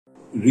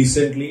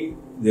Recently,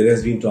 there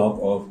has been talk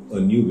of a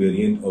new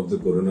variant of the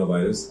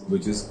coronavirus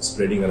which is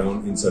spreading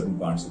around in certain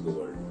parts of the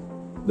world.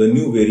 The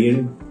new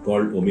variant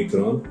called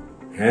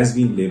Omicron has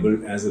been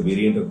labeled as a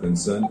variant of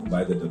concern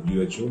by the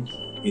WHO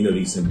in a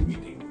recent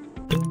meeting.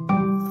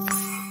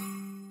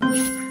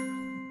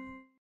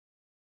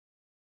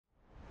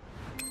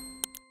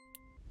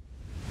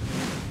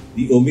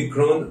 The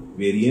Omicron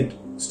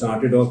variant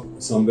started off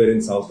somewhere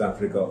in South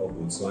Africa or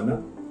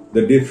Botswana.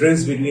 The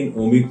difference between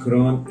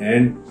Omicron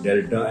and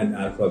Delta and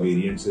Alpha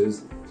variants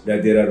is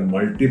that there are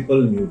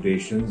multiple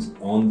mutations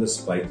on the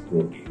spike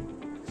protein.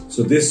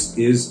 So this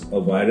is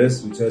a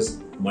virus which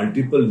has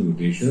multiple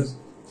mutations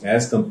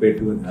as compared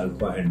to an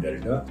Alpha and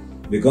Delta.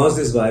 Because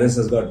this virus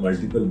has got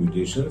multiple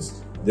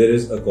mutations, there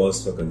is a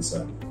cause for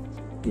concern.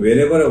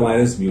 Whenever a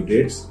virus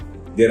mutates,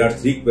 there are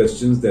three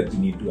questions that we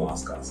need to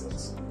ask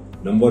ourselves.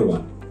 Number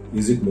one,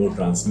 is it more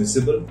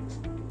transmissible?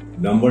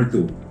 Number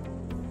two,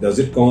 does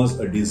it cause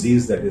a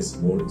disease that is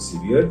more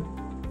severe?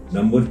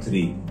 Number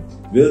three,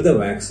 will the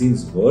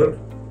vaccines work?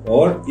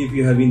 Or if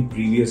you have been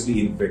previously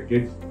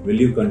infected, will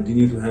you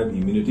continue to have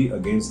immunity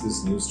against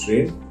this new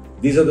strain?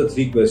 These are the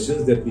three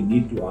questions that we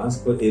need to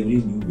ask for every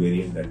new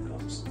variant that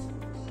comes.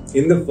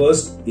 In the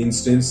first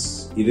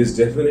instance, it is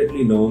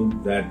definitely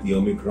known that the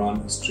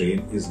Omicron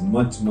strain is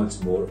much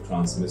more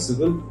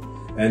transmissible,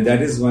 and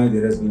that is why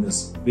there has been a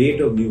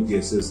spate of new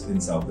cases in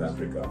South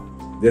Africa.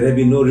 There have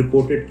been no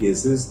reported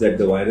cases that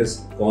the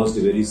virus caused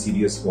a very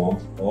serious form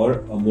or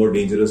a more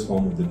dangerous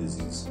form of the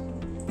disease.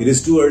 It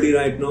is too early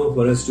right now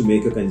for us to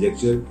make a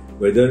conjecture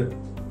whether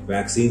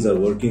vaccines are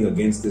working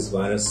against this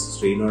virus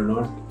strain or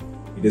not.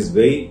 It is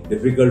very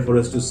difficult for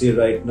us to say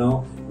right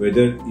now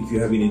whether if you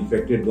have been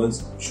infected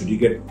once, should you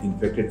get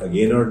infected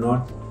again or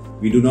not.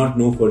 We do not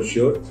know for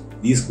sure.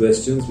 These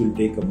questions will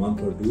take a month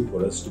or two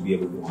for us to be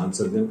able to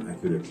answer them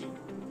accurately.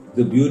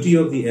 The beauty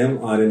of the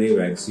mRNA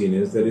vaccine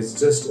is that it's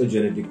just a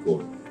genetic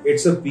code.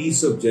 It's a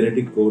piece of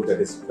genetic code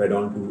that is fed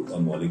onto a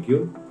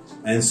molecule,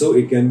 and so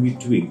it can be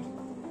tweaked.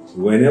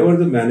 Whenever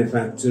the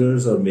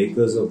manufacturers or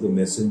makers of the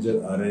messenger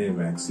RNA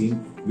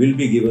vaccine will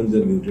be given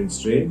the mutant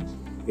strain,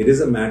 it is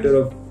a matter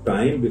of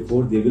time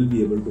before they will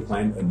be able to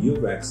find a new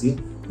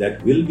vaccine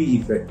that will be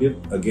effective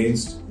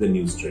against the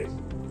new strain.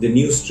 The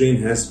new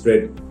strain has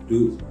spread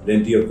to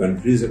plenty of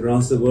countries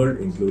across the world,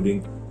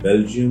 including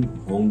Belgium,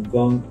 Hong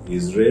Kong,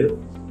 Israel,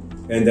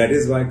 and that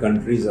is why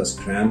countries are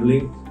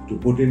scrambling to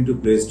put into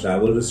place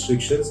travel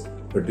restrictions,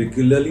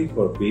 particularly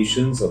for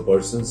patients or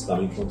persons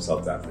coming from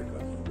South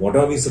Africa. What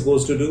are we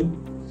supposed to do?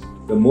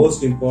 The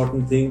most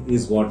important thing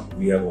is what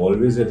we have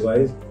always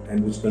advised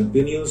and which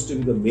continues to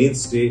be the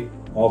mainstay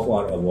of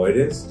our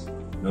avoidance.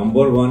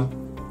 Number one,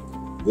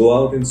 go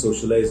out and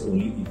socialize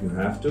only if you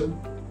have to.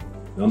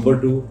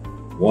 Number two,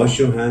 wash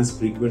your hands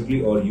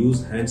frequently or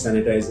use hand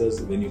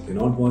sanitizers when you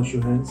cannot wash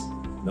your hands.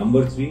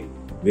 Number three,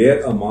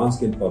 wear a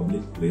mask in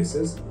public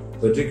places,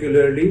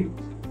 particularly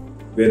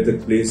where the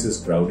place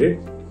is crowded.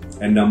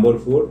 And number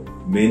four,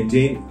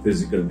 maintain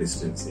physical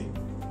distancing.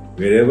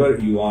 Wherever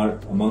you are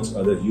amongst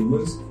other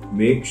humans,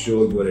 make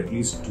sure you are at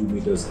least 2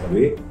 meters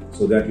away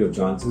so that your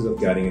chances of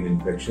carrying an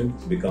infection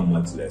become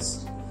much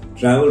less.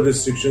 Travel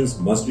restrictions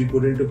must be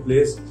put into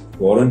place.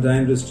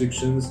 Quarantine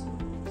restrictions,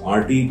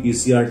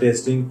 RT-PCR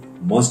testing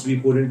must be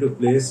put into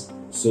place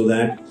so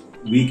that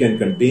we can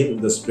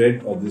contain the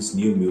spread of this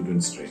new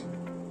mutant strain.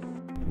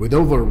 With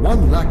over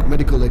 1 lakh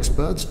medical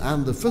experts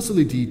and the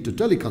facility to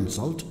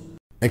teleconsult,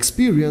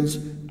 experience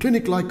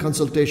clinic-like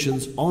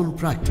consultations on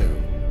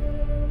Practo.